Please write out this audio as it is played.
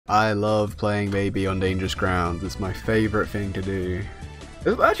I love playing baby on dangerous ground. It's my favorite thing to do.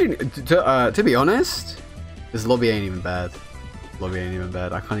 Actually, to be honest, this lobby ain't even bad. Lobby ain't even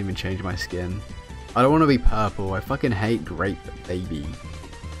bad. I can't even change my skin. I don't want to be purple. I fucking hate grape baby.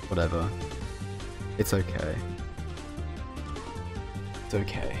 Whatever. It's okay. It's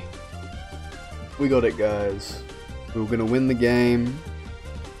okay. We got it, guys. We're gonna win the game.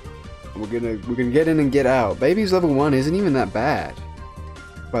 We're gonna get in and get out. Baby's level 1 isn't even that bad.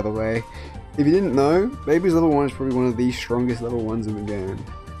 By the way, if you didn't know, Baby's level 1 is probably one of the strongest level 1s in the game.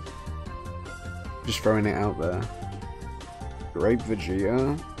 Just throwing it out there. Great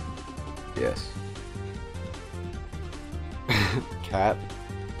Vegeta. Yes. Cat.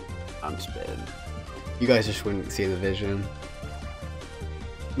 I'm spitting. You guys just wouldn't see the vision.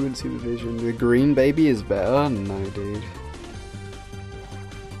 You wouldn't see the vision. The green baby is better? No, dude.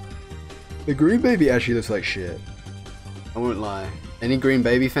 The green baby actually looks like shit. I won't lie. Any green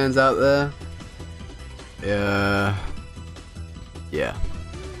baby fans out there? Yeah.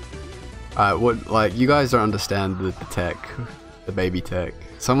 What, like, you guys don't understand the tech. The baby tech.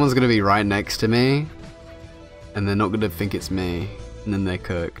 Someone's gonna be right next to me, and they're not gonna think it's me, and then they're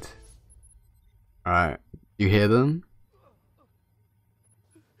cooked. Alright. You hear them?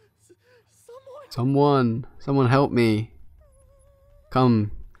 Someone help me.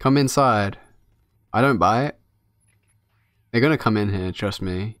 Come inside. I don't bite. They're gonna come in here, trust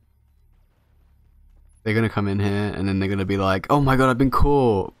me. They're gonna come in here and then they're gonna be like, oh my god, I've been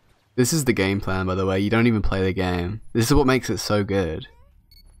caught. This is the game plan, by the way. You don't even play the game. This is what makes it so good.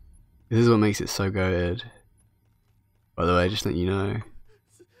 This is what makes it so good. By the way, just let you know.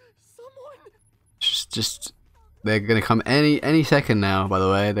 Just they're gonna come any second now, by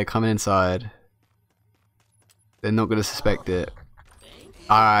the way. They're coming inside. They're not gonna suspect it.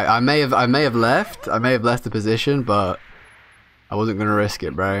 Alright, I may have left the position, but I wasn't gonna risk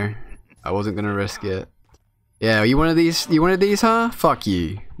it, bro. I wasn't gonna risk it. Yeah, you wanted these? You wanted these, huh? Fuck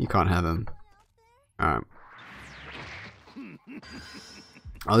you. You can't have them. Alright.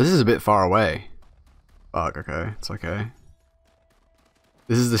 Oh, this is a bit far away. Fuck, okay. It's okay.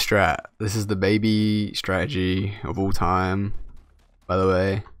 This is the strat. This is the baby strategy of all time, by the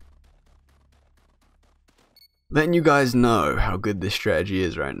way. Letting you guys know how good this strategy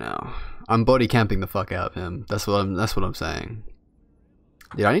is right now. I'm body camping the fuck out of him. That's what I'm saying.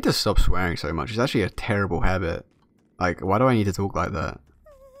 Dude, I need to stop swearing so much. It's actually a terrible habit. Like, why do I need to talk like that?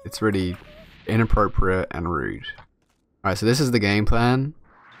 It's really inappropriate and rude. Alright, so this is the game plan.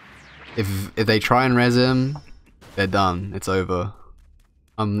 If they try and res him, they're done. It's over.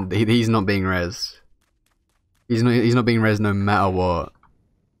 He's not being res. He's not being res no matter what.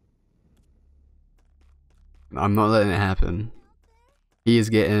 I'm not letting it happen. He's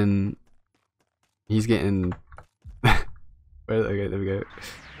getting okay, there we go.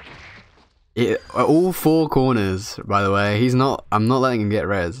 All 4 corners, by the way. I'm not letting him get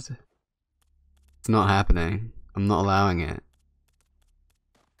rezzed. It's not happening. I'm not allowing it.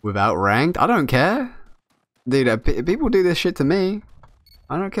 Without ranked? I don't care. Dude, people do this shit to me.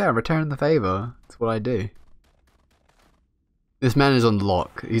 I don't care. Return the favor. That's what I do. This man is on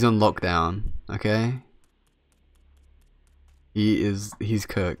lock. He's on lockdown. Okay? He's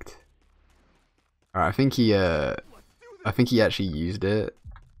cooked. Alright, I think he actually used it.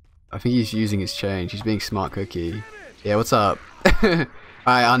 I think he's using his change. He's being smart cookie. Yeah, what's up? Alright,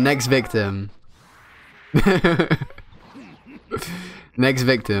 our next victim. Next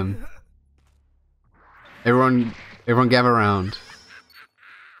victim. Everyone gather around.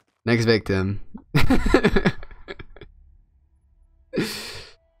 Next victim.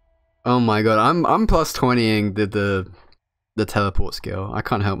 Oh my god, I'm plus 20ing the teleport skill. I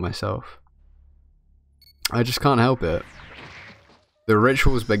can't help myself. I just can't help it. The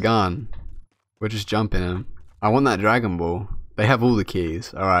ritual's begun. We're just jumping him. I want that Dragon Ball. They have all the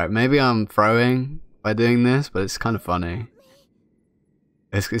keys. Alright, maybe I'm throwing by doing this, but it's kind of funny.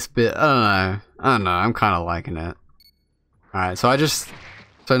 It's a bit, I don't know, I'm kind of liking it. Alright, so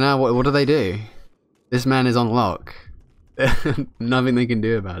now what do they do? This man is on lock. Nothing they can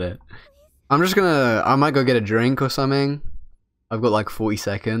do about it. I might go get a drink or something. I've got like 40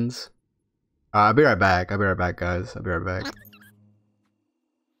 seconds. I'll be right back, guys. I'll be right back.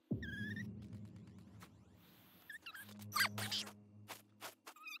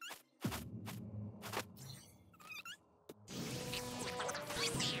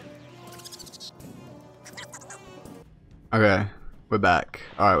 Okay, we're back.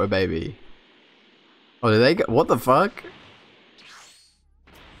 Alright, we're baby. Oh, did they get— what the fuck?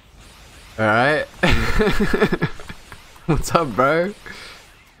 Alright. What's up, bro?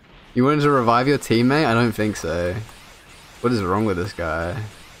 You wanted to revive your teammate? I don't think so. What is wrong with this guy?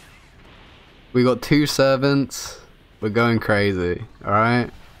 We got 2 servants. We're going crazy.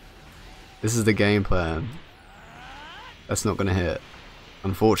 Alright? This is the game plan. That's not gonna hit.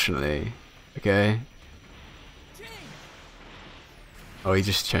 Unfortunately. Okay? Oh, he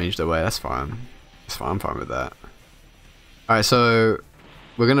just changed away. That's fine. That's fine. I'm fine with that. Alright, so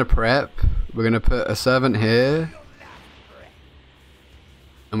we're gonna prep. We're gonna put a servant here.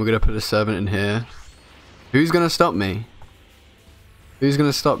 And we're gonna put a servant in here. Who's gonna stop me? Who's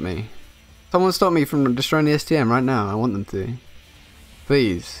gonna stop me? Someone stop me from destroying the STM right now. I want them to.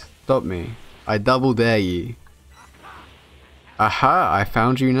 Please, stop me. I double dare you. Aha, I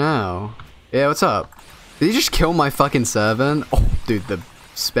found you now. Yeah, what's up? Did you just kill my fucking servant? Oh, dude, the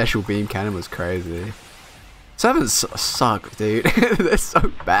special beam cannon was crazy. Servants suck, dude. They're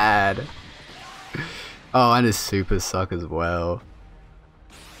so bad. Oh, and his supers suck as well.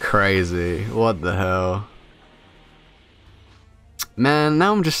 Crazy. What the hell? Man,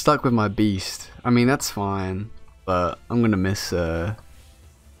 now I'm just stuck with my beast. I mean, that's fine, but I'm gonna miss my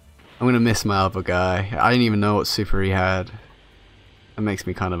other guy. I didn't even know what super he had. That makes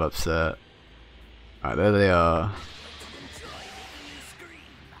me kind of upset. Alright, there they are.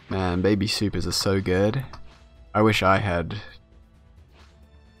 Man, baby supers are so good. I wish I had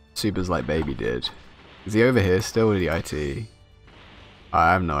supers like baby did. Is he over here still with the IT?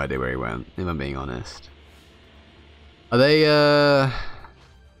 I have no idea where he went, if I'm being honest. Are they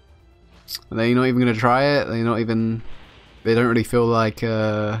not even gonna try it? They don't really feel like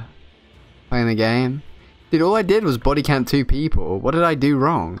playing the game? Dude, all I did was body count 2 people. What did I do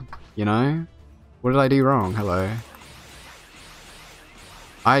wrong? You know? What did I do wrong? Hello.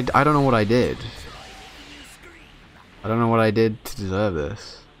 I don't know what I did. I don't know what I did to deserve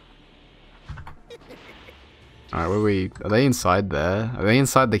this. Alright, are they inside there? Are they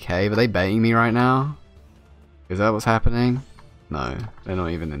inside the cave? Are they baiting me right now? Is that what's happening? No, they're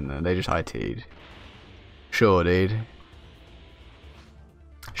not even in there. They just IT'd. Sure, dude.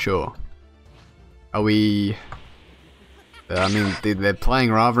 Sure. Are we... I mean, dude, they're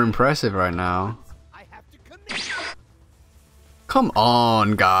playing rather impressive right now. Come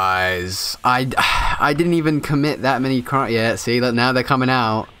on, guys. I didn't even commit that many crimes yet. See, now they're coming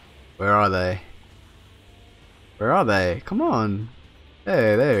out. Where are they? Where are they? Come on.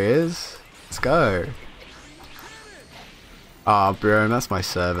 Hey, there he is. Let's go. Oh, bro, that's my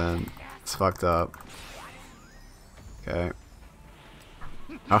servant. It's fucked up. Okay.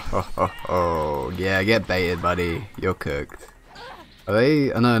 Oh, yeah, get baited, buddy. You're cooked. Are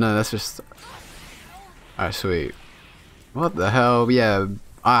they? Oh, no, that's just... Alright, sweet. What the hell? Yeah.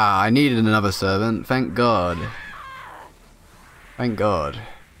 I needed another servant. Thank God. Thank God.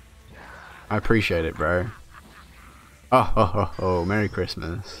 I appreciate it, bro. Oh, Merry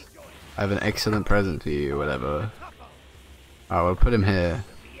Christmas. I have an excellent present for you, whatever. Oh, we'll put him here.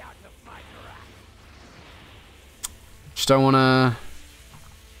 Just don't wanna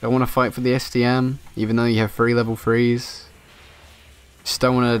fight for the STM, even though you have 3 level 3s. Just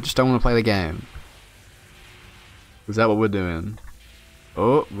don't wanna play the game. Is that what we're doing?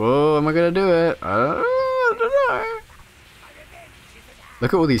 Oh, whoa, am I gonna do it? I don't know.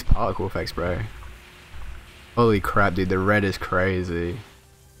 Look at all these particle effects, bro. Holy crap, dude, the red is crazy.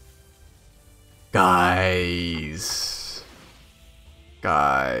 Guys.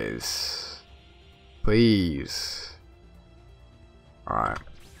 Please. Alright.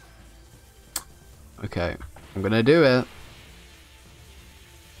 Okay, I'm gonna do it.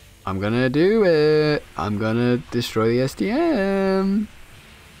 I'm gonna destroy the STM.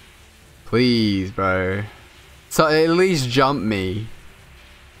 Please, bro. So at least jump me.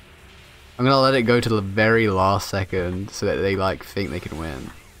 I'm gonna let it go to the very last second so that they like think they can win.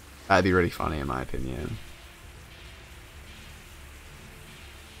 That'd be really funny in my opinion.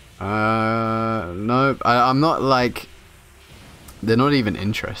 No, I'm not like... They're not even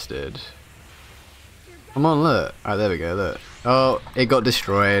interested. Come on, look. Alright, there we go, look. Oh, it got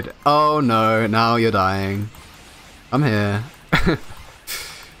destroyed. Oh no, now you're dying. I'm here.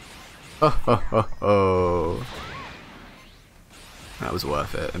 Oh. That was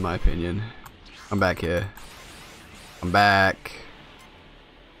worth it, in my opinion. I'm back here. I'm back.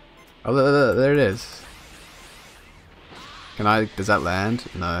 Oh, look, there it is. Does that land?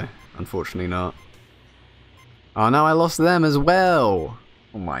 No, unfortunately not. Oh no, I lost them as well.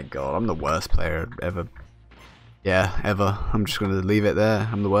 Oh my god, I'm the worst player ever. Yeah, ever. I'm just gonna leave it there.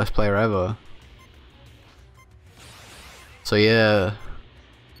 I'm the worst player ever. So yeah.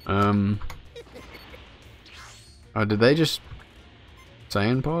 Oh, did they just...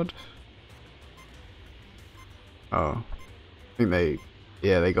 Saiyan pod? Oh. I think they...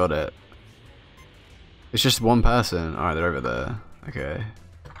 Yeah, they got it. It's just one person. Alright, they're over there. Okay.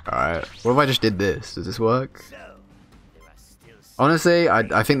 Alright, what if I just did this? Does this work? Honestly,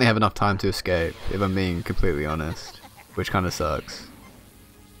 I think they have enough time to escape, if I'm being completely honest. Which kind of sucks.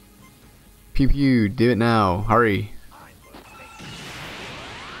 Pew pew, do it now. Hurry.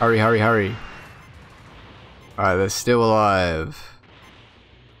 Hurry, hurry, hurry. Alright, they're still alive.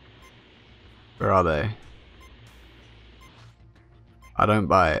 Where are they? I don't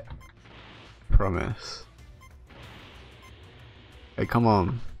bite. Promise. Hey, come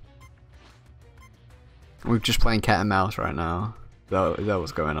on. We're just playing cat and mouse right now. Is that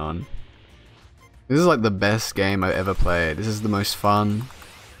what's going on? This is like the best game I've ever played. This is the most fun,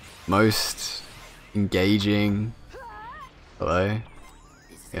 most engaging. Hello?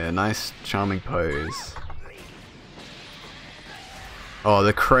 Yeah, nice, charming pose. Oh,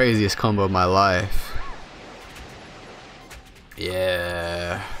 the craziest combo of my life.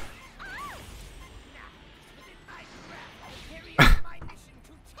 Yeah.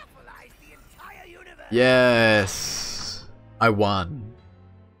 Yes! I won.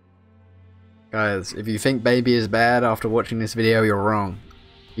 Guys, if you think Baby is bad after watching this video, you're wrong.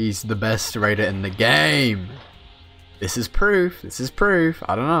 He's the best raider in the game! This is proof. This is proof.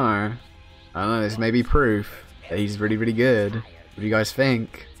 I don't know. I don't know, this may be proof that he's really, really good. What do you guys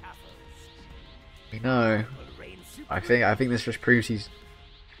think? We know. I think this just proves he's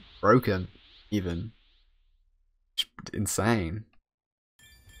broken, even. Just insane.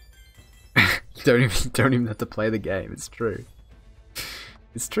 You don't even have to play the game, it's true.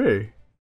 It's true.